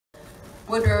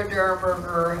Woodrow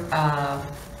Derenberger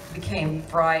became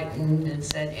frightened and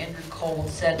said, Andrew Cole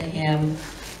said to him,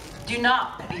 "Do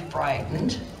not be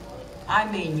frightened. I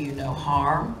mean you no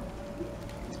harm."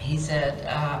 He said,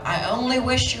 "I only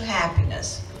wish you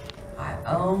happiness. I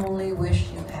only wish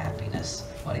you happiness,"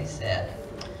 what he said.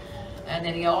 And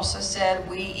then he also said,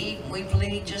 "We eat and we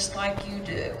bleed just like you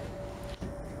do."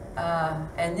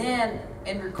 And then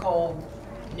Andrew Cole,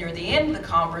 near the end of the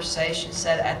conversation,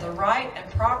 said, "At the right and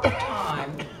proper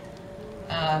time,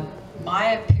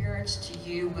 my appearance to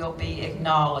you will be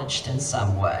acknowledged in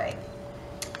some way."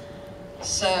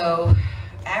 So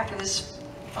after this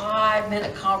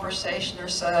 5-minute conversation or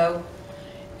so,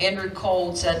 Andrew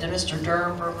Cole said to Mr.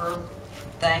 Derenberger,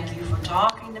 "Thank you for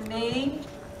talking to me.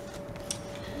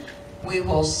 We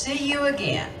will see you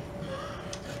again."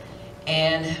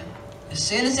 And as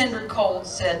soon as Andrew Cole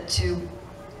said to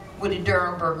Woody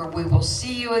Derenberger, "We will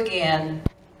see you again,"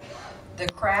 the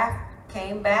craft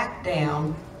came back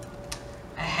down,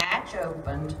 a hatch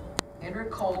opened, Andrew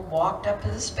Cole walked up to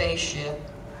the spaceship,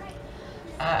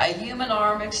 a human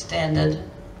arm extended,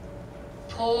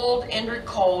 pulled Andrew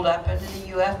Cole up into the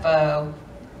UFO,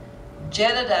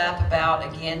 jetted up about,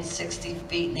 again, 60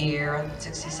 feet in the air,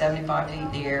 60, 75 feet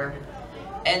in the air,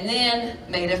 and then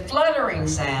made a fluttering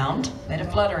sound,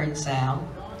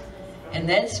 and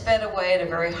then sped away at a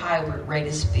very high rate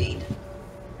of speed.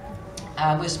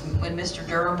 When Mr.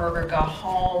 Derenberger got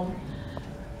home,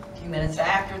 a few minutes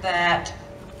after that,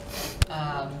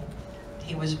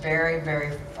 he was very,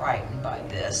 very frightened by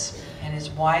this. And his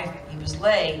wife, he was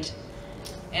late,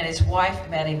 and his wife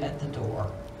met him at the door.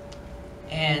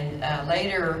 And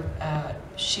later,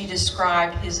 she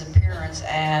described his appearance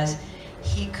as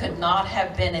he could not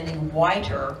have been any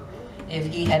whiter if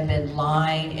he had been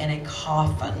lying in a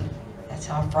coffin. That's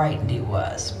how frightened he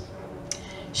was.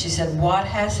 She said, "What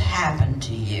has happened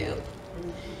to you?"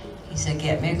 He said,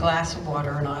 "Get me a glass of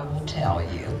water and I will tell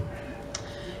you."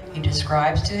 He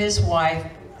describes to his wife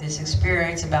this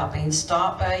experience about being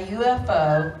stopped by a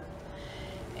UFO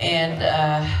and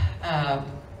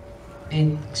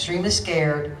being extremely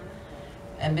scared.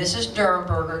 And Mrs.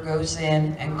 Derenberger goes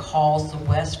in and calls the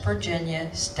West Virginia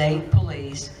State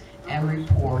Police and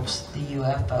reports the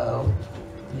UFO,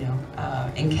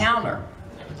 encounter,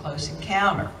 a close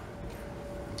encounter.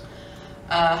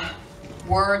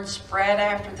 Word spread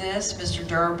after this. Mr.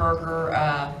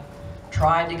 Derenberger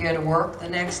tried to go to work the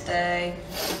next day.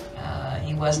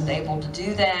 He wasn't able to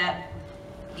do that.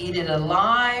 He did a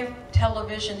live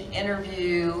television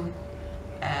interview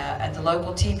at the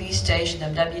local TV station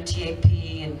of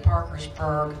WTAP in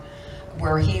Parkersburg,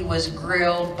 where he was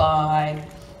grilled by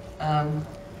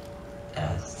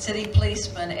city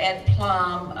policeman Ed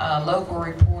Plum, local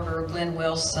reporter Glenn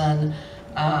Wilson,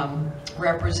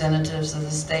 representatives of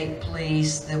the state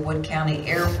police, the Wood County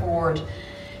Airport,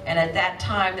 and at that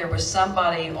time there was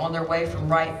somebody on their way from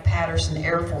Wright-Patterson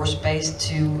Air Force Base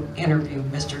to interview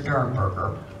Mr.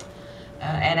 Derenberger.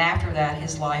 And after that,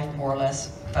 his life more or less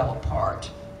fell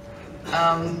apart.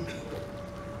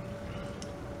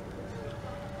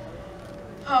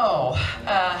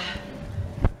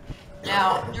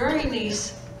 Now during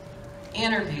these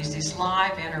interviews, these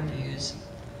live interviews,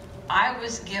 I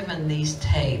was given these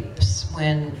tapes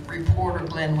when reporter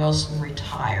Glenn Wilson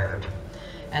retired,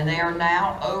 and they are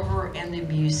now over in the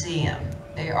museum.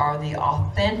 They are the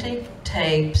authentic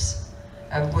tapes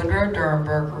of Woodrow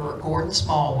Derenberger or Gordon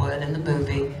Smallwood in the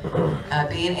movie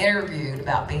being interviewed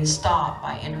about being stopped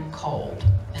by Andrew Cole.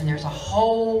 And there's a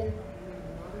whole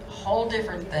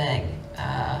different thing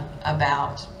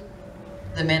about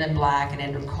the Men in Black and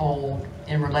Andrew Cole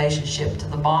in relationship to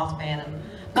the Mothman and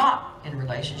not in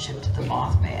relationship to the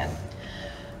Mothman.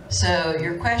 So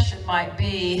your question might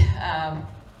be,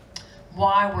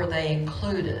 why were they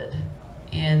included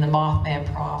in the Mothman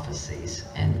prophecies?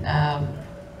 And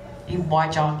even why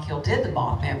John Keel did the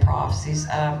Mothman prophecies.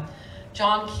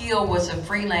 John Keel was a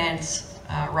freelance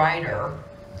writer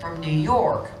from New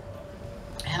York,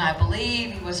 and I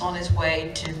believe he was on his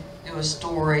way to do a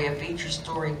feature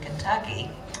story in Kentucky,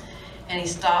 and he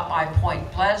stopped by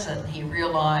Point Pleasant. He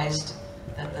realized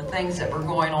that the things that were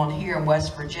going on here in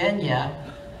West Virginia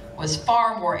was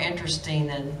far more interesting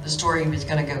than the story he was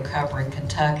going to go cover in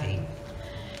Kentucky.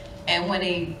 And when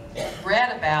he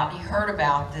heard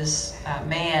about this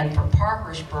man from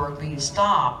Parkersburg being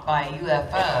stopped by a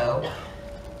UFO,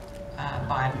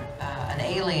 by an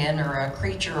alien or a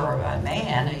creature or a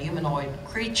man, a humanoid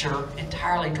creature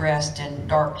entirely dressed in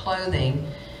dark clothing,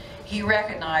 he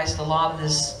recognized a lot of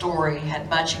this story had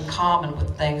much in common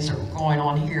with things that were going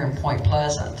on here in Point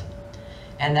Pleasant.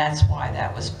 And that's why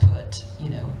that was put,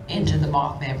 into the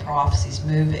Mothman Prophecies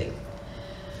movie.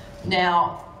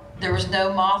 Now, There was no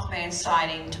Mothman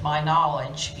sighting, to my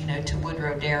knowledge, you know, to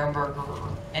Woodrow Derenberger or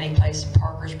any place in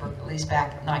Parkersburg, at least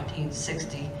back in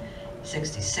 1960,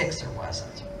 66 there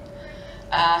wasn't.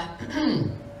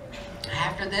 After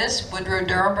this, Woodrow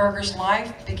Derenberger's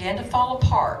life began to fall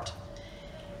apart.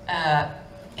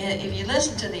 If you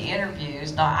listen to the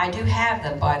interviews, now I do have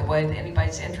them, by the way, if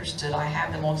anybody's interested, I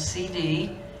have them on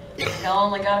CD. I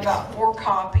only got about 4 or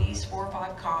 5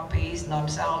 copies, and I'm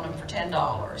selling them for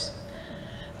 $10.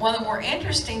 One of the more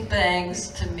interesting things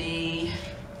to me,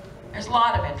 there's a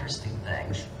lot of interesting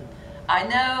things. I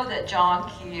know that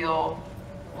John Keel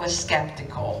was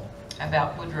skeptical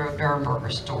about Woodrow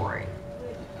Derenberger's story.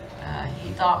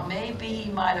 He thought maybe he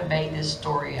might have made this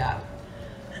story up.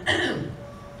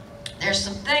 There's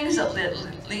some things that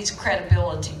leads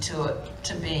credibility to it,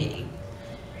 to me.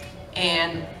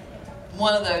 And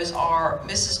one of those are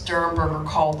Mrs. Derenberger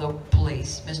called the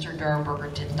police. Mr.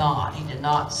 Derenberger did not. He did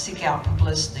not seek out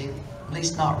publicity, at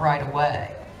least not right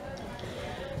away.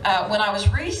 When I was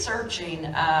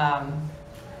researching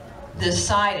this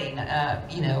sighting,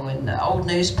 you know, in the old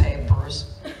newspapers,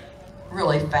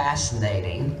 really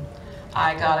fascinating.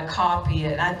 I got a copy,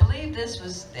 and I believe this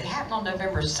was, it happened on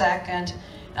November 2nd.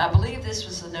 I believe this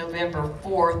was the November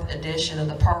 4th edition of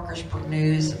the Parkersburg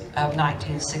News of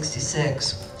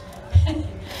 1966.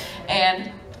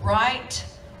 And right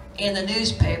in the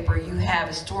newspaper, you have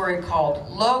a story called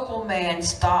 "Local Man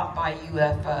Stopped by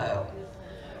UFO."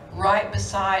 Right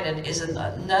beside it is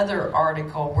another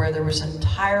article where there was an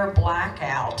entire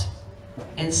blackout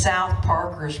in South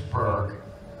Parkersburg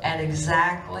at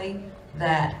exactly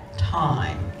that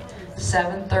time,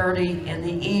 7:30 in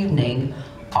the evening.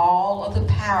 All of the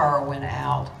power went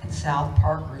out in South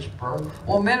Parkersburg.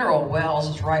 Well, Mineral Wells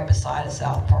is right beside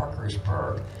South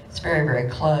Parkersburg. It's very, very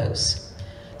close.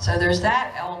 So there's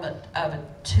that element of it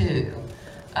too.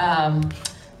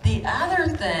 The other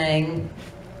thing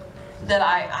that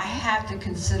I have to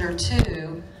consider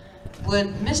too,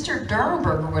 Mr.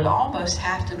 Derenberger would almost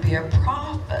have to be a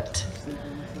prophet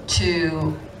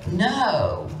to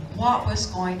know what was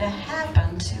going to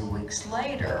happen 2 weeks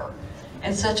later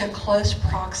in such a close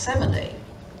proximity.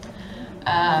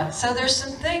 So there's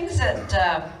some things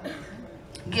that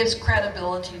gives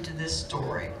credibility to this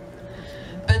story.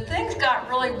 But things got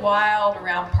really wild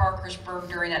around Parkersburg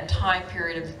during that time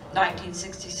period of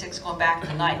 1966 going back to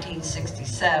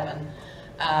 1967.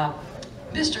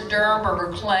 Mr.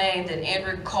 Derenberger claimed that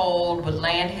Andrew Cold would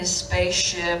land his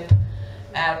spaceship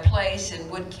at a place in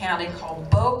Wood County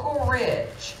called Bogle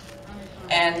Ridge.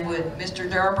 And Mr.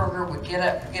 Derenberger would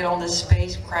get on this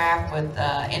spacecraft with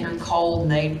Andrew Cold,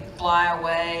 and they'd fly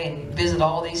away and visit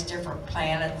all these different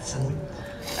planets and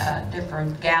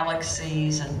different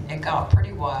galaxies, and it got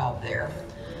pretty wild there.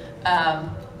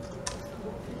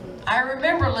 I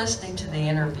remember listening to the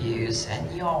interviews,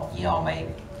 and y'all may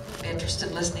be interested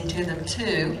in listening to them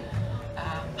too.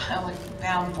 I only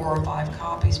found 4 or 5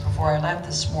 copies before I left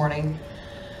this morning.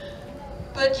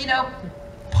 But you know,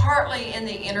 partly in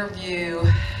the interview,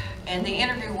 and the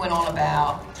interview went on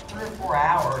about 3 or 4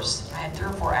 hours. I had 3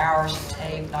 or 4 hours of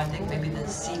tape, and I think maybe the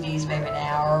CDs maybe an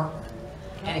hour.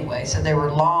 Anyway, so they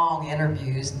were long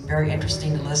interviews and very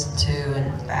interesting to listen to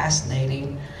and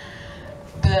fascinating.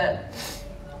 But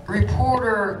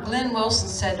reporter Glenn Wilson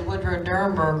said to Woodrow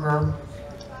Derenberger,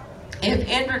 if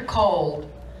Andrew Cold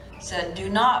said, "Do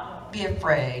not be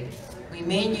afraid, we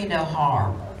mean you no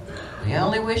harm. We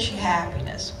only wish you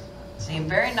happiness. Seem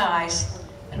very nice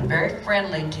and very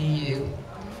friendly to you.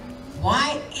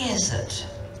 Why is it,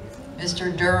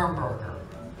 Mr. Derenberger,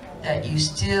 that you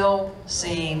still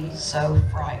seem so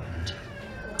frightened?"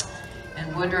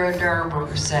 And Woodrow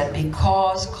Derenberger said,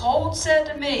 "Because Cold said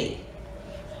to me,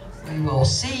 we will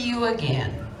see you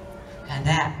again. And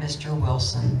that, Mr.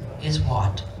 Wilson, is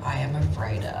what I am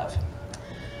afraid of."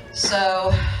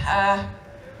 So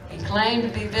he claimed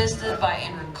to be visited by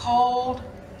Andrew Cold.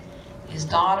 His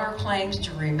daughter claims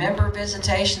to remember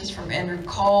visitations from Andrew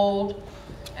Cold,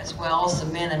 as well as the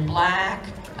Men in Black.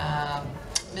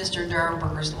 Mr.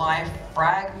 Derenberger's life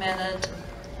fragmented.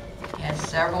 He had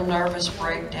several nervous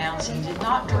breakdowns. He did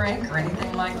not drink or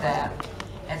anything like that.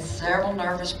 Had several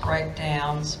nervous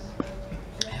breakdowns.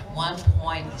 At one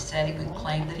point, he said he would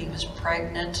claim that he was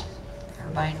pregnant.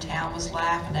 Everybody in town was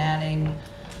laughing at him.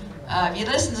 If you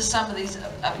listen to some of these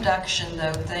abduction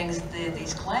things,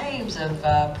 these claims of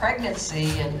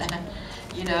pregnancy, and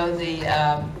you know, the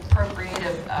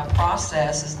procreative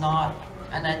process is not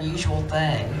an unusual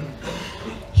thing.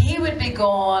 He would be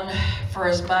gone for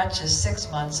as much as 6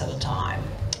 months at a time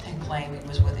and claim he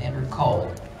was with Andrew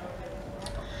Cold.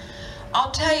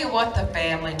 I'll tell you what the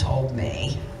family told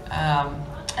me,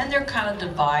 and they're kind of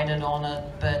divided on it,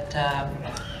 but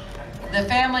the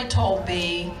family told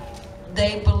me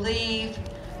they believe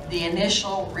the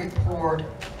initial report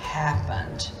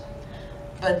happened,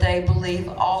 but they believe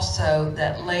also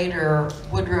that later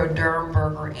Woodrow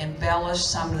Derenberger embellished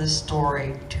some of the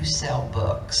story to sell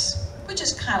books, which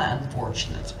is kind of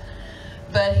unfortunate.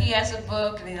 But he has a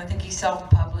book, and I think he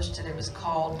self-published it. It was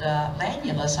called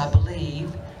Lanulus, I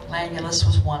believe. Lanulus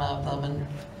was one of them,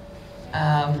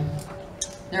 and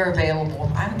they're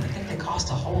available. I don't think they cost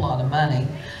a whole lot of money.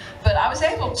 But I was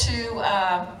able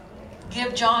to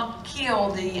give John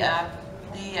Keel the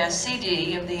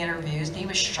CD of the interviews, and he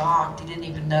was shocked. He didn't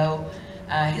even know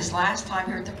his last time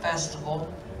here at the festival.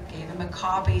 Gave him a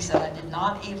copy. He said, I did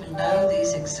not even know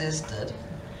these existed.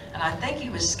 And I think he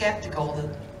was skeptical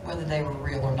that whether they were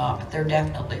real or not, but they're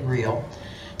definitely real.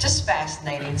 Just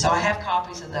fascinating. So I have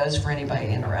copies of those for anybody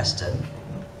interested.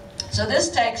 So this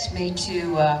takes me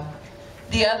to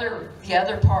the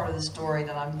other part of the story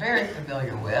that I'm very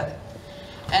familiar with,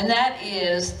 and that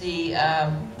is the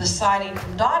sighting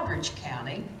from Doddridge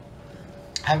County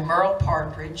of Merle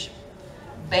Partridge,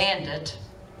 Bandit,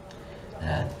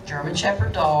 the German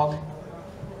Shepherd dog,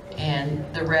 and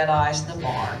the red eyes in the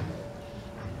barn.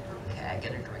 Okay, I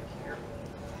get a drink here.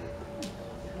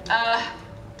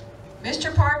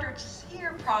 Mr. Partridge is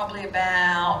here probably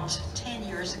about 10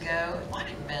 years ago. It might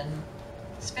have been,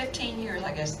 it's 15 years,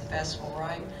 I guess, the festival,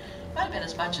 right? It might have been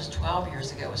as much as 12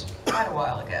 years ago. It was quite a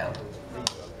while ago.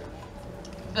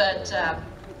 But,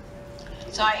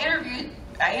 so I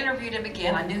interviewed him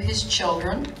again. I knew his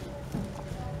children.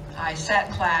 I sat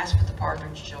in class with the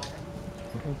Partridge children,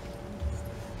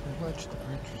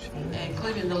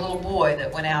 including the little boy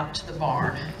that went out to the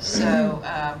barn. So,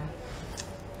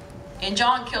 in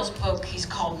John Keel's book, he's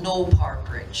called Noel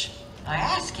Partridge. I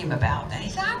asked him about that.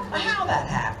 He said, I don't know how that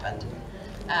happened.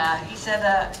 He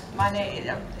said, my name,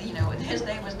 you know, his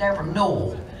name was never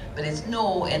Noel, but it's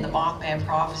Noel in the Mothman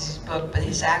Prophecies book, but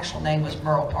his actual name was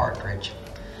Merle Partridge.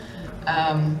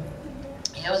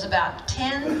 It was about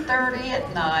 10:30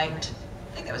 at night.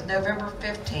 I think it was November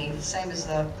 15th, same as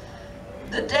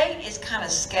the date is kind of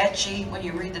sketchy when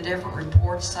you read the different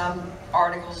reports. Some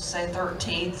articles say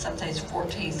 13th, some say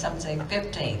 14th, some say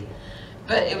 15th.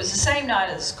 But it was the same night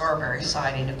of the Scarberry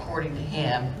sighting, according to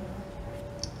him.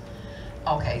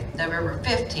 Okay, November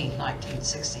 15th,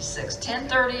 1966.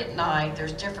 10:30 at night,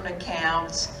 there's different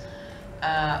accounts,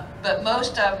 but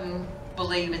most of them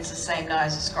believe it's the same night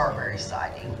as the Scarberry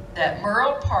sighting. That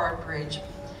Merle Partridge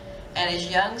and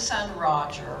his young son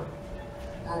Roger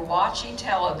were watching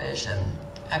television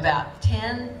about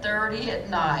 10:30 at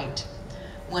night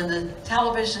when the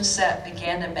television set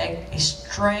began to make a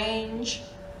strange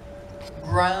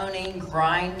groaning,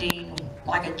 grinding,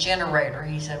 like a generator,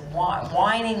 he said,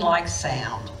 whining like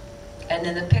sound. And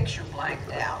then the picture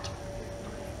blanked out.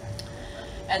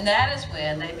 And that is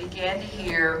when they began to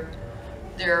hear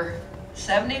their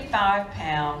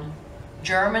 75-pound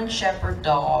German Shepherd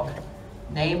dog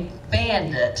named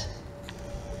Bandit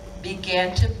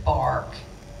began to bark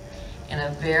in a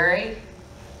very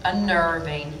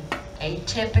unnerving,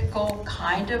 atypical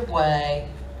kind of way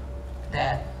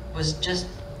that was just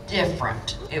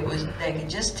different. It was, they could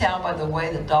just tell by the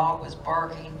way the dog was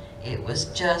barking, it was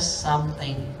just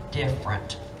something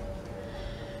different.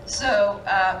 So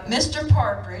Mr.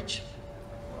 Partridge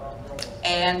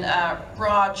and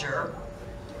Roger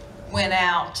went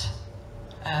out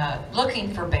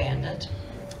looking for Bandit,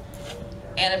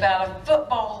 and about a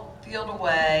football field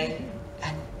away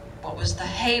at what was the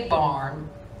hay barn,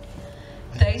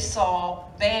 they saw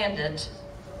Bandit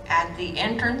at the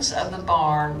entrance of the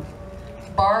barn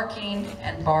barking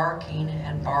and barking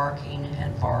and barking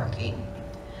and barking.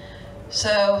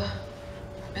 So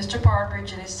Mr.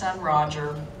 Partridge and his son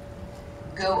Roger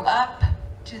go up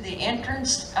to the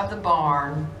entrance of the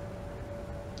barn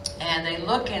and they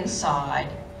look inside,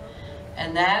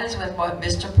 and that is with what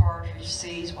Mr. Partridge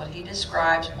sees, what he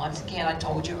describes, once again I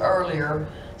told you earlier,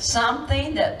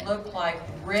 something that looked like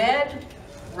red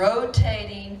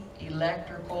rotating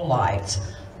electrical lights.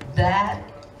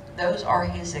 Those are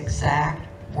his exact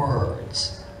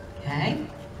words, okay?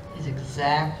 His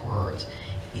exact words.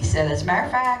 He said, as a matter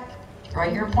of fact,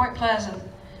 right here in Point Pleasant,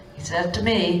 he said to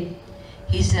me,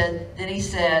 he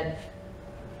said,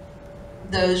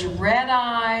 those red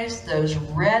eyes, those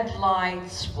red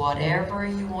lights, whatever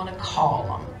you want to call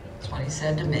them, that's what he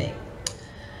said to me.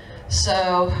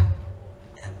 So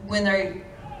when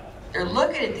they're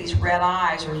looking at these red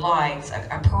eyes or lights,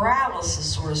 a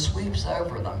paralysis sort of sweeps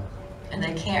over them and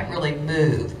they can't really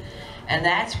move. And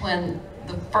that's when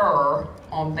the fur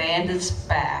on Bandit's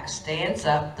back stands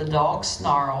up, the dog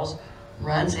snarls,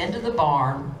 runs into the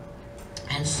barn,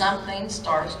 and something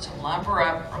starts to lumber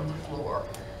up from the floor.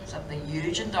 something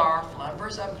huge and dark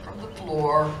lumbers up from the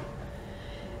floor.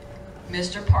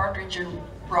 Mr. Partridge and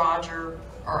Roger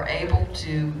are able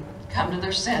to come to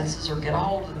their senses or get a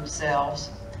hold of themselves.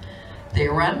 They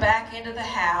run back into the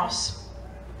house.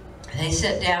 They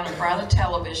sit down in front of the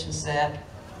television set.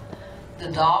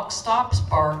 The dog stops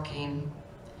barking.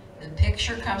 The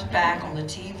picture comes back on the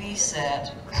TV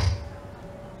set.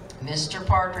 Mr.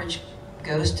 Partridge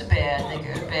goes to bed. They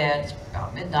go to bed. It's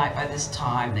about midnight by this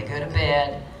time. They go to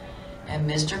bed, and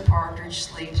Mr. Partridge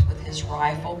sleeps with his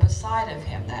rifle beside of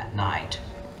him that night.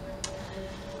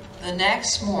 The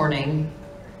next morning,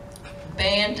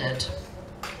 Bandit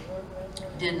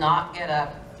did not get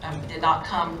up, did not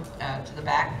come to the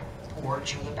back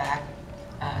porch or the back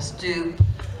stoop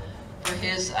for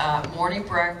his morning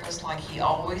breakfast like he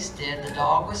always did. The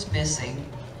dog was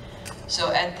missing.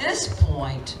 So at this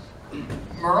point,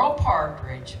 Merle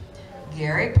Partridge,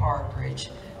 Gary Partridge,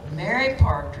 Mary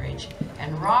Partridge,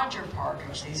 and Roger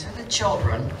Partridge, these are the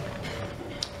children,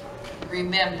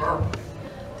 remember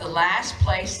the last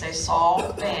place they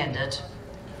saw Bandit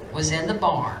was in the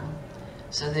barn.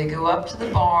 So they go up to the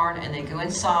barn and they go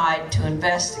inside to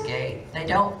investigate. They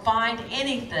don't find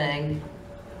anything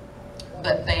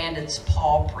but Bandit's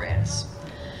paw prints.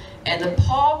 And the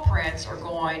paw prints are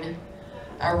going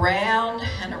around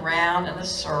and around in a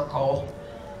circle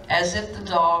as if the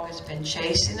dog has been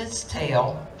chasing its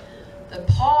tail. The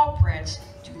paw prints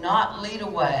do not lead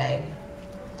away,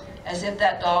 as if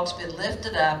that dog's been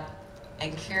lifted up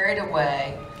and carried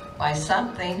away by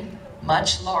something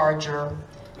much larger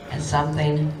and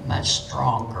something much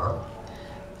stronger.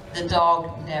 The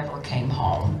dog never came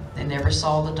home. They never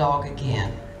saw the dog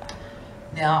again.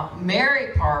 Now,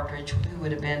 Mary Partridge, who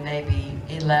would have been maybe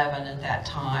 11 at that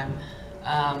time,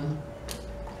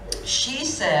 she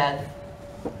said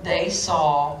they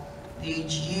saw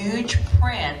these huge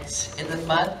prints in the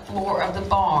mud floor of the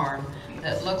barn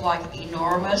that looked like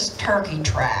enormous turkey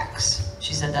tracks.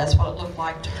 She said that's what it looked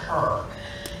like to her.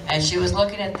 And she was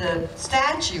looking at the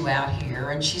statue out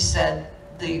here, and she said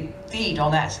the feet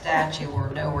on that statue were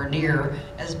nowhere near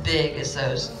as big as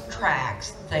those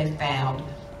tracks that they found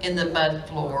in the mud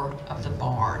floor of the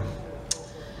barn.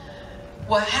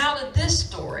 Well, how did this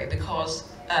story, because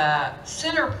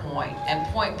Center Point and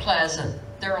Point Pleasant,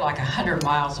 they're like 100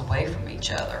 miles away from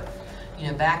each other. You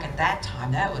know, back at that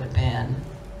time, that would have been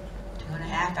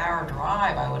 2.5 hour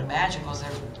drive, I would imagine, because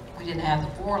we didn't have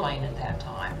the 4-lane at that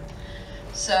time.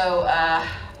 So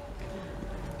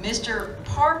Mr.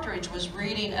 Partridge was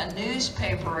reading a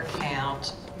newspaper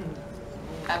account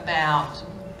about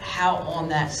how on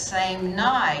that same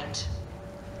night,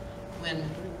 when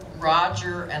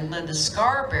Roger and Linda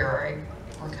Scarberry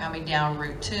were coming down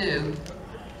Route 2,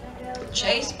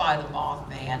 chased by the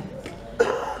Mothman,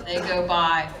 they go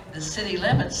by the city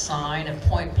limits sign at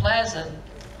Point Pleasant.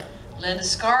 Linda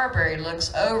Scarberry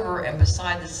looks over, and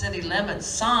beside the city limits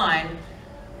sign,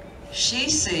 she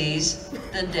sees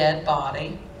the dead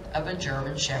body of a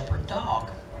German Shepherd dog.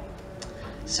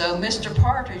 So Mr.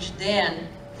 Partridge then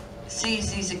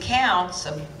sees these accounts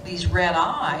of these red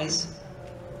eyes,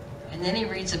 and then he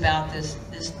reads about this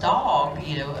dog,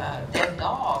 you know, dead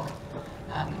dog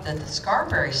that the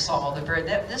Scarberry saw.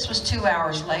 This was 2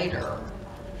 hours later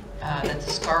that the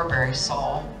Scarberry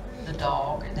saw the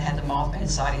dog and had the Mothman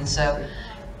sighting. So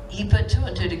he put 2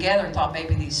 and 2 together and thought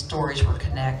maybe these stories were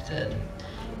connected.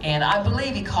 And I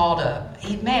believe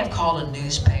he may have called a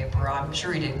newspaper. I'm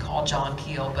sure he didn't call John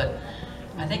Keel, but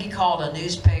I think he called a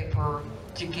newspaper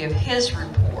to give his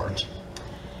report.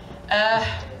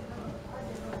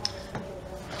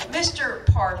 Mr.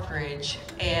 Partridge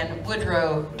and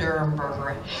Woodrow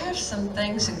Derenberger have some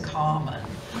things in common.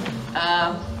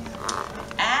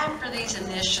 After these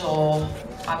initial,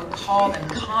 I would call them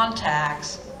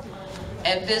contacts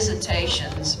and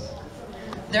visitations,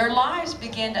 their lives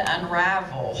began to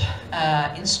unravel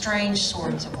in strange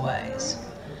sorts of ways.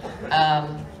 You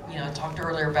know, I talked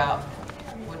earlier about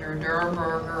Woodrow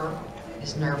Derenberger,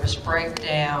 his nervous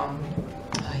breakdown,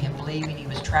 him believing he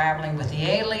was traveling with the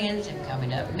aliens, him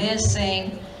coming up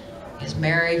missing, his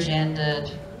marriage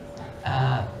ended.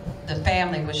 The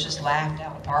family was just laughed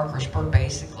out of Parkersburg,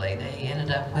 basically. They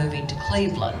ended up moving to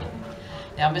Cleveland.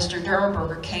 Now, Mr.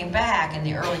 Derenberger came back in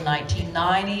the early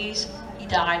 1990s. He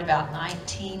died about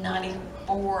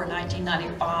 1994 or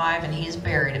 1995, and he is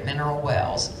buried at Mineral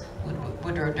Wells.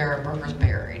 Woodrow Derenberger's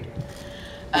buried.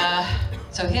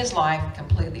 So his life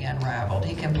completely unraveled.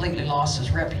 He completely lost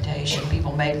his reputation.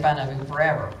 People made fun of him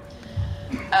forever.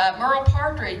 Merle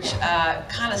Partridge,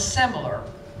 kind of similar.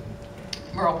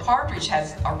 Merle Partridge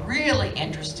has a really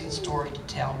interesting story to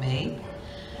tell me.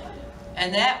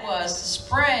 And that was the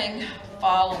spring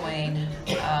following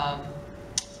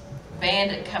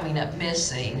bandit coming up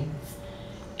missing,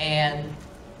 and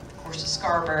of course the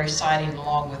Scarberry sighting,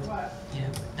 along with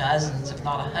dozens, if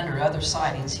not 100 other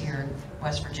sightings here in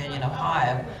West Virginia and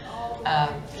Ohio.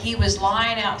 He was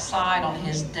lying outside on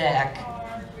his deck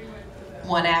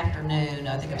one afternoon,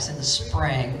 I think it was in the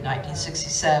spring,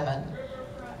 1967,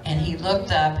 and he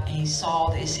looked up and he saw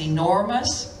this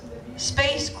enormous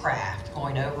spacecraft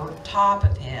going over top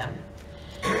of him.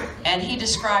 And he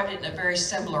described it in a very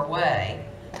similar way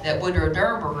that Woodrow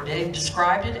Derenberger did. He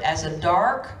described it as a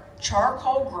dark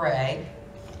charcoal gray.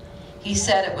 He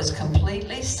said it was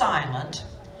completely silent,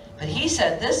 but he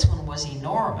said this one was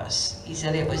enormous. He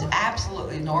said it was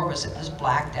absolutely enormous. It just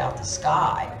blacked out the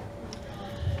sky.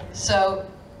 So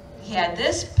he had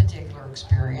this particular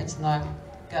experience, and I've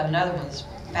got another one that's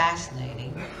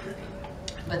fascinating,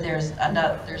 but there's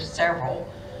several.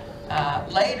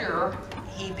 Later,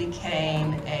 he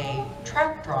became a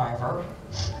truck driver,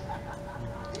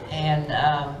 and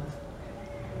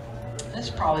this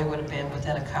probably would have been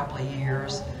within a couple of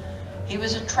years. He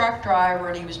was a truck driver,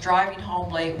 and he was driving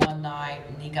home late one night,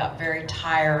 and he got very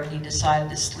tired. He decided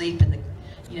to sleep in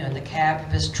the cab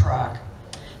of his truck.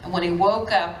 And when he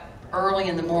woke up early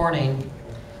in the morning,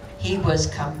 he was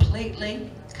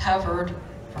completely covered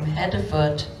from head to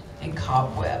foot in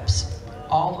cobwebs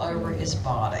all over his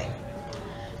body.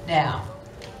 Now,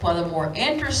 one of the more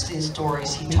interesting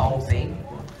stories he told me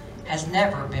has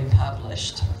never been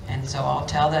published, and so I'll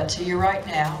tell that to you right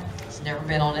now. It's never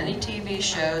been on any TV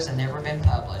shows and never been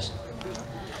published.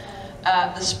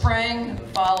 The spring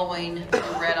following the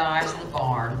red eyes of the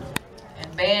barn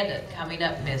and bandit coming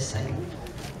up missing,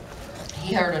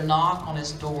 he heard a knock on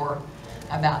his door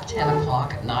about 10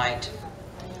 o'clock at night.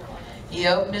 He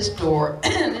opened his door.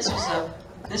 This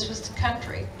was the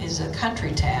country. It's a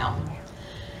country town.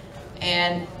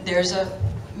 And there's a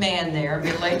man there, a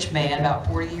middle-aged man, about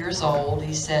 40 years old.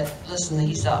 He said, listen,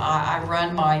 he said, I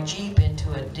run my Jeep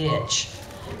into a ditch.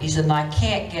 He said, and I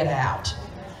can't get out.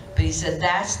 But he said,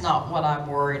 that's not what I'm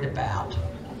worried about.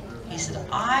 He said,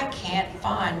 I can't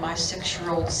find my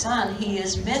 6-year-old son. He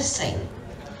is missing.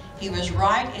 He was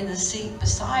right in the seat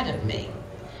beside of me.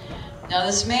 Now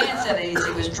this man said as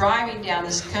he was driving down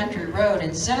this country road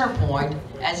in Center Point,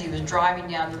 as he was driving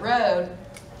down the road,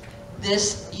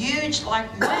 this huge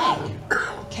wing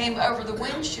came over the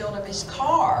windshield of his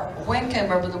car. A wing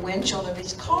came over the windshield of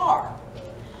his car.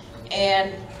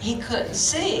 And he couldn't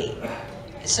see.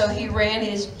 So he ran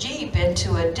his Jeep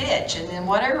into a ditch, and then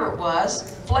whatever it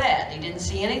was, fled. He didn't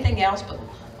see anything else but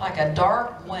like a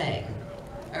dark wing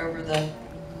over the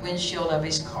windshield of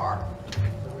his car.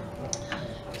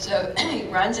 So he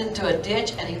runs into a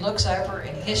ditch and he looks over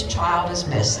and his child is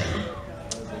missing.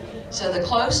 So the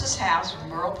closest house was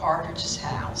Merle Partridge's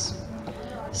house.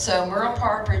 So Merle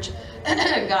Partridge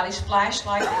got his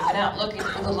flashlight. They went out looking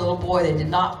for the little boy. They did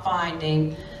not find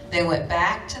him. They went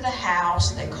back to the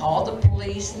house. They called the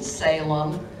police in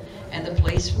Salem and the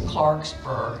police from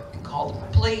Parkersburg and called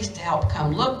the police to help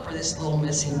come look for this little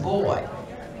missing boy.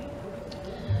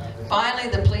 Finally,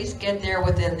 the police get there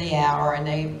within the hour and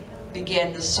they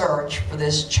begin the search for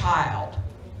this child.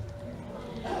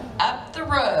 Up the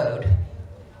road,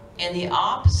 in the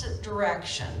opposite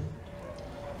direction,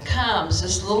 comes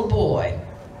this little boy,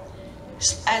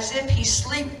 as if he's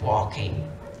sleepwalking.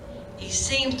 He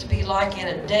seems to be like in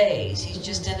a daze. He's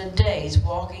just in a daze,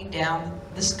 walking down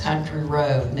this country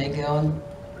road, and they go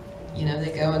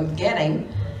and get him,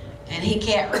 and he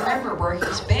can't remember where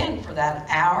he's been for that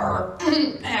hour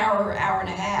and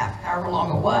a half, however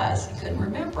long it was. He couldn't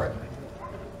remember it.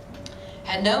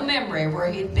 Had no memory of where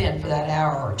he'd been for that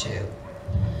hour or two.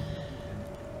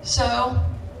 So,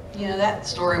 that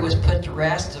story was put to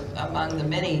rest among the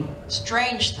many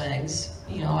strange things.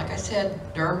 Like I said,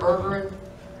 Derenberger and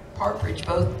Partridge,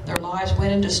 both their lives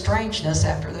went into strangeness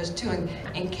after those two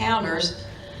encounters.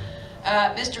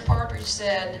 Mr. Partridge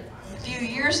said a few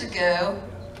years ago,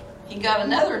 he got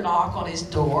another knock on his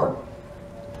door.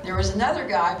 There was another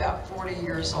guy about 40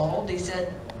 years old. He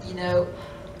said,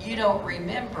 you don't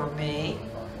remember me.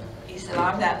 He said,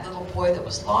 I'm that little boy that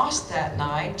was lost that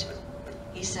night.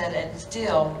 He said, and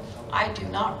still, I do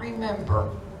not remember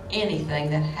anything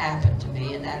that happened to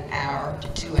me in that hour to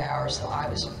 2 hours that I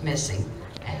was missing.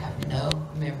 I have no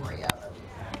memory of it.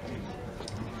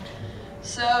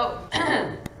 So,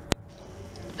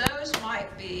 those might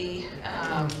be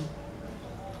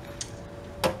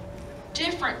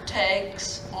different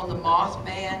takes on the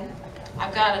Mothman.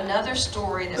 I've got another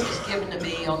story that was given to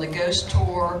me on the ghost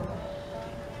tour.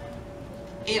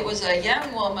 It was a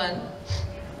young woman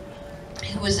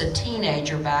who was a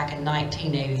teenager back in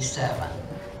 1987.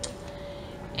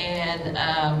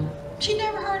 And she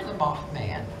never heard of the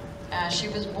Mothman. She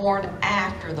was born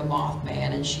after the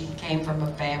Mothman, and she came from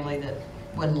a family that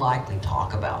wouldn't likely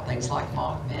talk about things like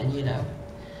Mothman, you know.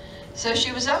 So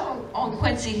she was out on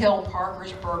Quincy Hill in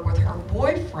Parkersburg with her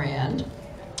boyfriend,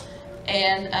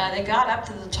 and they got up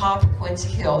to the top of Quincy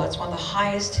Hill. That's one of the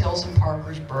highest hills in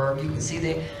Parkersburg. You can see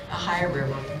the Ohio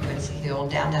River from Quincy Hill,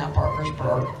 downtown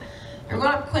Parkersburg. They were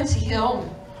going up Quincy Hill,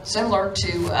 similar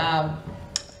to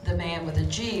the man with the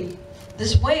Jeep.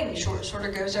 This wing sort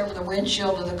of goes over the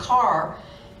windshield of the car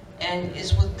and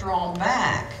is withdrawn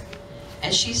back.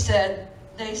 And she said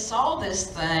they saw this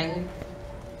thing.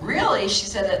 Really, she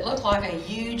said it looked like a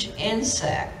huge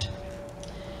insect.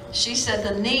 She said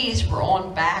the knees were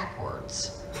on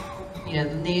backwards. You know,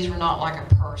 the knees were not like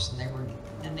a person.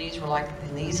 The knees were like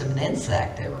the knees of an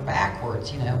insect. They were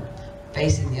backwards, you know,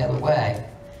 facing the other way.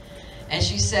 And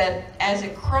she said as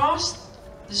it crossed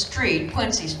the street,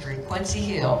 Quincy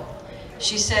Hill,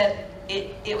 she said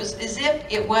it was as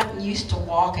if it wasn't used to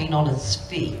walking on its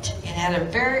feet. It had a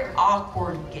very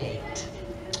awkward gait.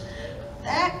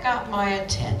 That got my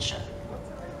attention.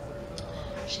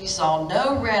 She saw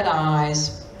no red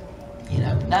eyes, you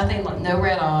know, nothing, no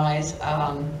red eyes,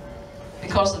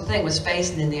 because the thing was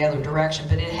facing in the other direction,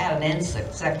 but it had an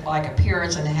insect-like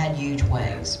appearance and it had huge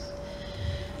wings.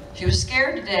 She was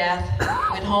scared to death,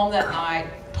 went home that night,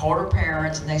 told her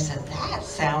parents, and they said, that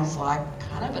sounds like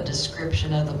kind of a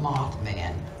description of the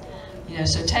Mothman. You know,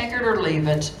 so take it or leave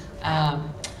it.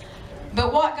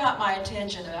 But what got my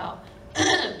attention about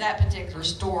that particular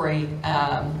story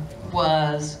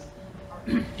was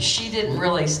she didn't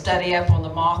really study up on the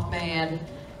Mothman,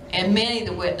 and many of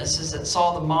the witnesses that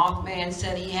saw the Mothman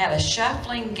said he had a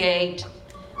shuffling gait,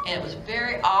 and it was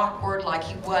very awkward, like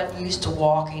he wasn't used to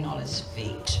walking on his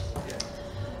feet.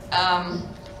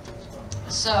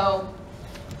 So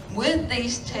with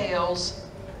these tales,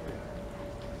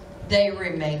 they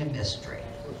remain a mystery.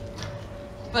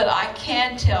 But I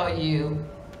can tell you,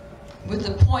 with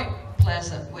the Point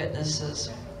Pleasant witnesses,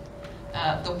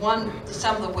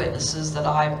 some of the witnesses that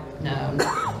I've known,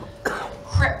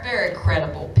 very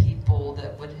credible people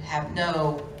that would have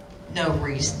no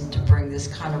reason to bring this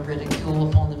kind of ridicule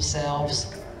upon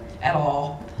themselves at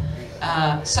all.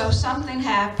 So something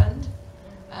happened,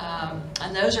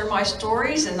 and those are my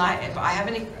stories. And if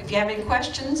you have any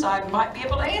questions, I might be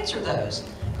able to answer those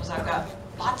because I've got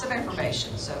lots of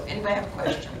information. So anybody have a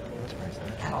question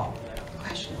at all?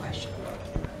 Question.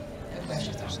 No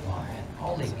questions.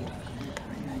 I'll leave you.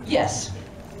 Yes.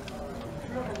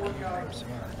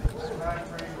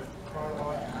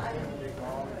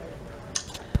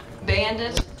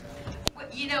 Bandit.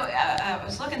 You know, I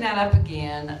was looking that up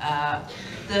again.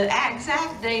 The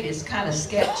exact date is kind of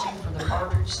sketchy for the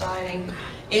Partridge sighting.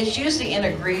 It's usually in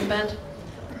agreement,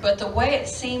 but the way it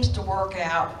seems to work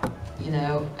out, you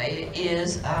know,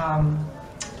 is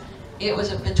it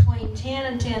was between 10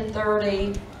 and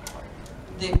 10:30,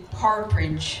 the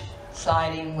Partridge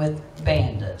sighting with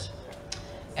Bandit.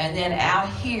 And then out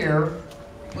here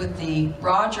with the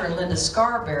Roger and Linda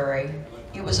Scarberry,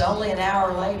 it was only an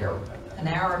hour later, an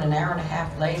hour and a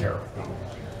half later.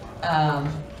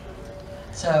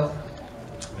 So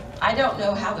I don't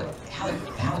know how the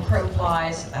crow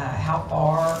flies, how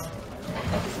far. I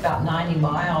think it's about 90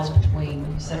 miles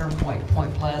between Center Point and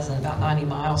Point Pleasant, about 90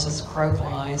 miles as the crow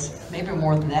flies, maybe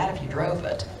more than that if you drove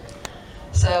it.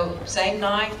 So same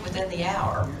night, within the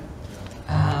hour.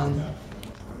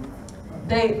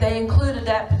 They included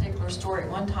that particular story at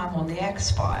one time on the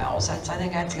X-Files. I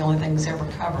think that's the only thing that's ever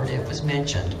covered. It was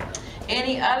mentioned.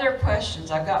 Any other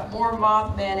questions? I've got more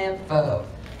Mothman info.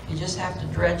 You just have to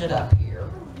dredge it up here.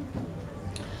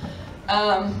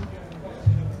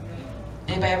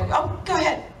 Anybody have a, oh, go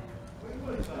ahead.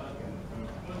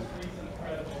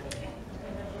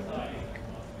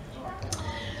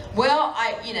 Well,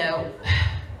 you know,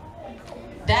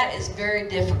 that is very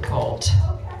difficult.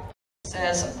 It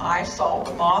says, I saw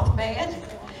the Mothman,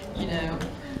 you know.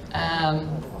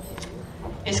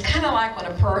 It's kind of like when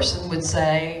a person would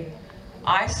say,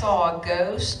 I saw a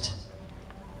ghost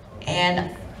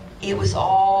and it was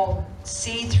all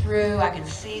see-through, I could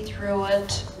see through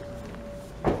it.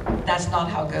 That's not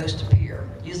how ghosts appear.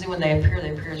 Usually when they appear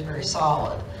as very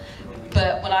solid.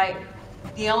 But when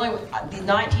the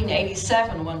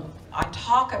 1987 one I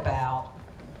talk about,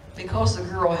 because the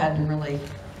girl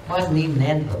wasn't even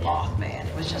into the Mothman.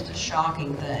 It was just a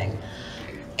shocking thing.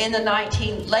 In the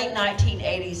late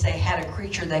 1980s, they had a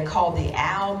creature they called the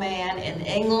Owl Man in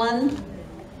England.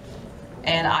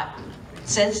 And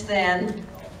since then,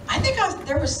 I think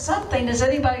there was something, does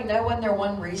anybody know when there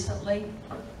one recently?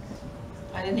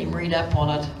 I didn't even read up on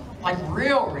it. Like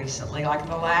real recently, like in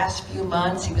the last few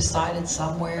months, he was sighted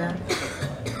somewhere.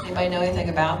 Anybody know anything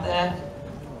about that?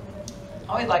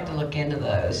 I always like to look into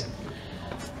those.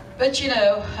 But you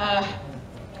know,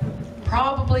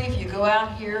 probably if you go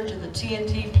out here to the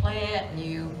TNT plant and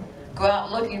you go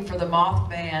out looking for the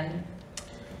Mothman,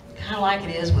 kind of like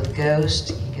it is with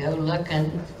ghosts, you go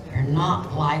looking, you're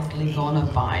not likely going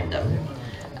to find them.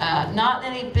 Not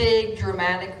in any big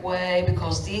dramatic way,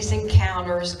 because these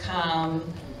encounters come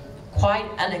quite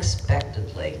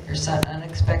unexpectedly. There's some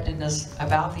unexpectedness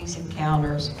about these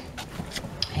encounters,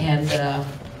 and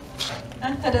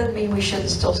that doesn't mean we shouldn't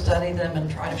still study them and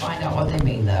try to find out what they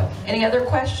mean, though. Any other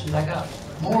questions? I got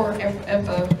more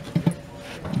info.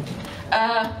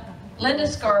 Linda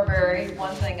Scarberry,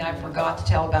 one thing I forgot to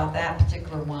tell about that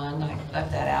particular one, I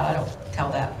left that out. I don't tell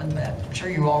that one, but I'm sure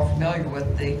you're all familiar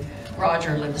with the Roger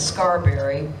and Linda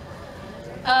Scarberry.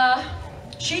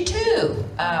 She too,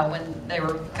 when they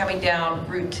were coming down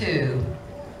Route 2,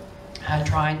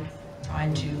 trying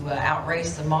to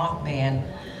outrace the Mothman,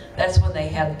 that's when they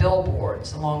had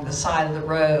billboards along the side of the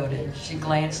road, and she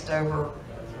glanced over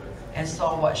and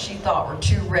saw what she thought were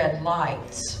 2 red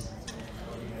lights.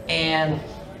 And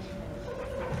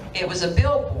it was a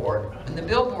billboard. When the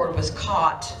billboard was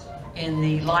caught in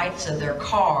the lights of their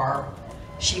car,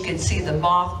 she could see the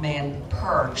Mothman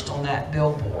perched on that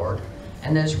billboard.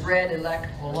 And those red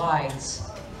electrical lights,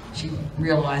 she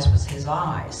realized was his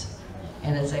eyes.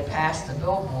 And as they passed the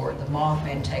billboard, the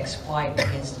Mothman takes flight and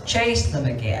begins to chase them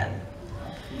again.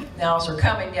 Now, as they're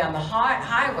coming down the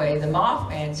highway, the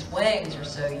Mothman's wings are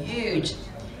so huge,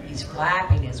 he's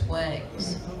flapping his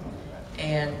wings.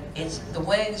 And the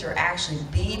wings are actually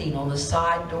beating on the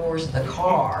side doors of the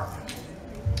car.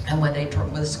 And when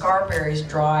the Scarberries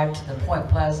drive to the Point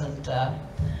Pleasant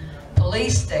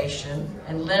police station,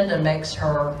 and Linda makes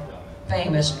her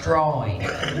famous drawing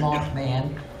of the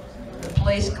Mothman, the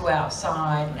police go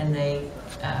outside and they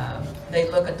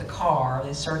look at the car,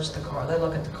 they search the car, they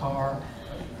look at the car,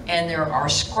 and there are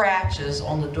scratches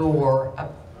on the door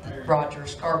of Roger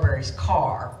Scarberry's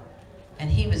car. And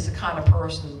he was the kind of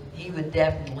person, he would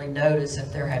definitely notice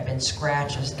if there had been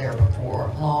scratches there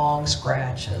before, long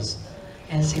scratches.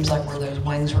 And it seems like where those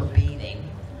wings were beating.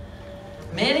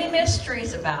 Many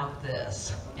mysteries about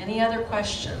this. Any other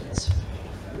questions?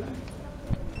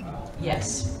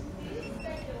 Yes.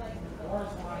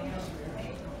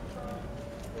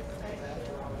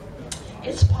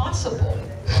 It's possible.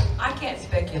 I can't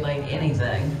speculate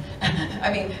anything.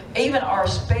 I mean, even our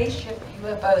spaceship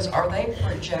UFOs, are they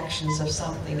projections of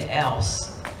something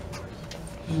else?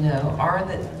 You know,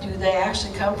 do they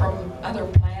actually come from other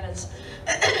planets?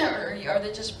 Or are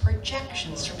they just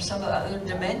projections from some other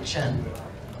dimension?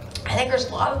 I think there's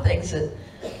a lot of things that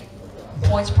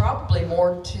points probably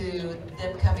more to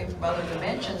them coming from other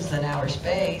dimensions than outer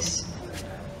space.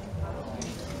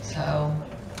 So,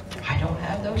 I don't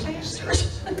have those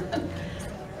answers.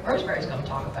 Rosemary's going to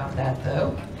talk about that,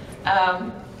 though.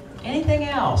 Anything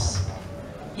else?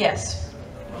 Yes.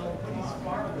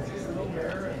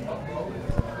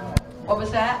 What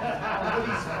was that?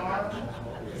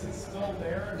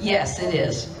 Yes, it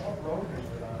is.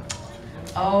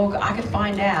 Oh, I could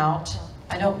find out.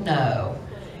 I don't know.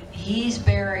 He's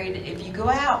buried, if you go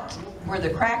out where the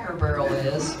Cracker Barrel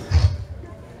is,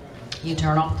 you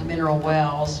turn off the mineral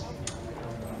wells.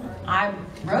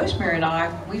 Rosemary and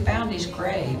I, we found his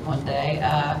grave one day.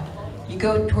 You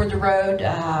go toward the road,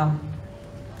 I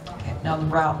can't know the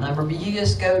route number, but you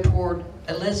just go toward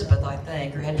Elizabeth, I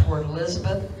think, or head toward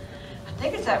Elizabeth. I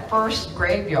think it's that first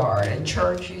graveyard and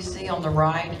church you see on the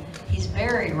right. He's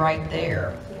buried right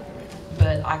there.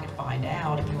 But I could find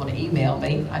out if you want to email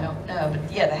me. I don't know,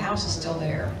 but yeah, the house is still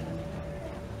there.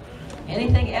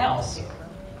 Anything else?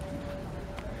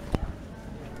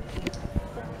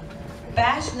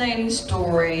 Fascinating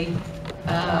story.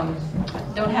 I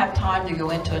don't have time to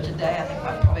go into it today. I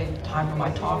think probably time for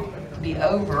my talk to be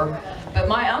over. But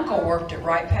my uncle worked at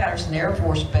Wright-Patterson Air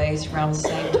Force Base around the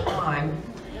same time.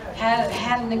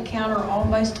 Had an encounter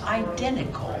almost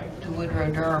identical to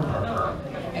Woodrow Derenberger,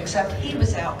 except he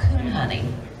was out coon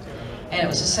hunting. And it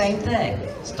was the same thing.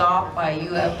 Stopped by a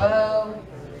UFO,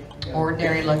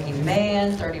 ordinary looking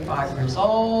man, 35 years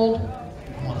old,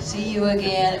 I want to see you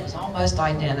again. It was almost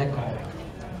identical.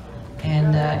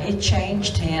 And it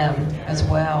changed him as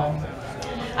well.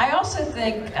 I also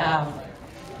think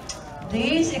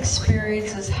these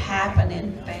experiences happen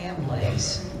in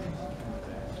families.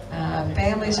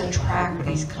 Families attract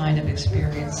these kind of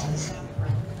experiences.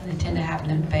 They tend to happen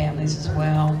in families as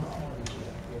well.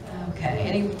 Okay,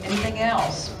 anything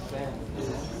else?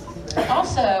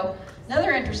 Also,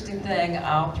 another interesting thing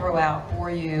I'll throw out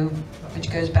for you, which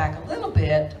goes back a little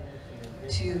bit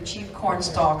to Chief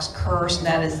Cornstalk's curse, and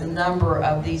that is the number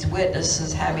of these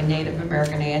witnesses having Native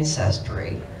American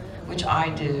ancestry, which I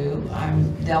do.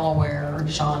 I'm Delaware,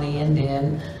 Shawnee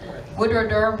Indian. Woodrow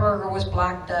Derenberger was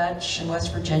Black Dutch in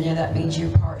West Virginia. That means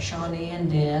you're part Shawnee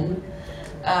Indian.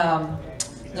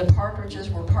 The Partridges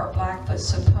were part Blackfoot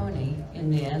Saponi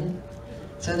Indian.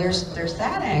 So there's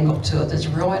that angle to it that's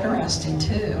real interesting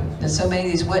too. That so many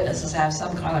of these witnesses have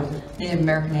some kind of Native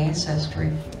American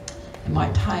ancestry. It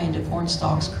might tie into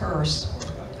Cornstalk's curse.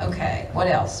 Okay, what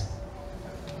else?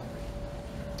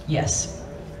 Yes.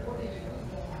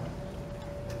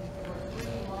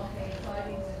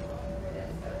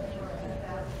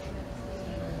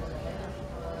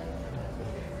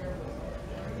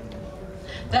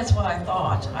 That's what I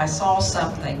thought. I saw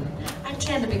something. I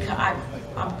tend to be,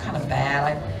 I'm kind of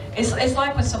bad. It's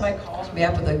like when somebody calls me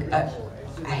up with a,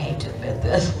 I hate to admit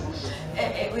this.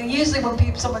 Usually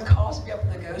when someone calls me up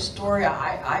with a ghost story,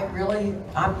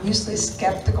 I'm usually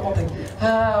skeptical, think,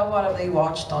 oh, what have they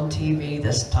watched on TV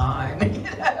this time? You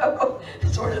know,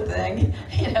 sort of thing.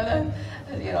 You know,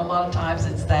 a lot of times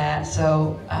it's that.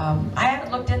 So I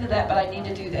haven't looked into that, but I need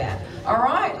to do that. All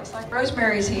right, looks like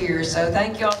Rosemary's here, so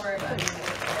thank you all very much.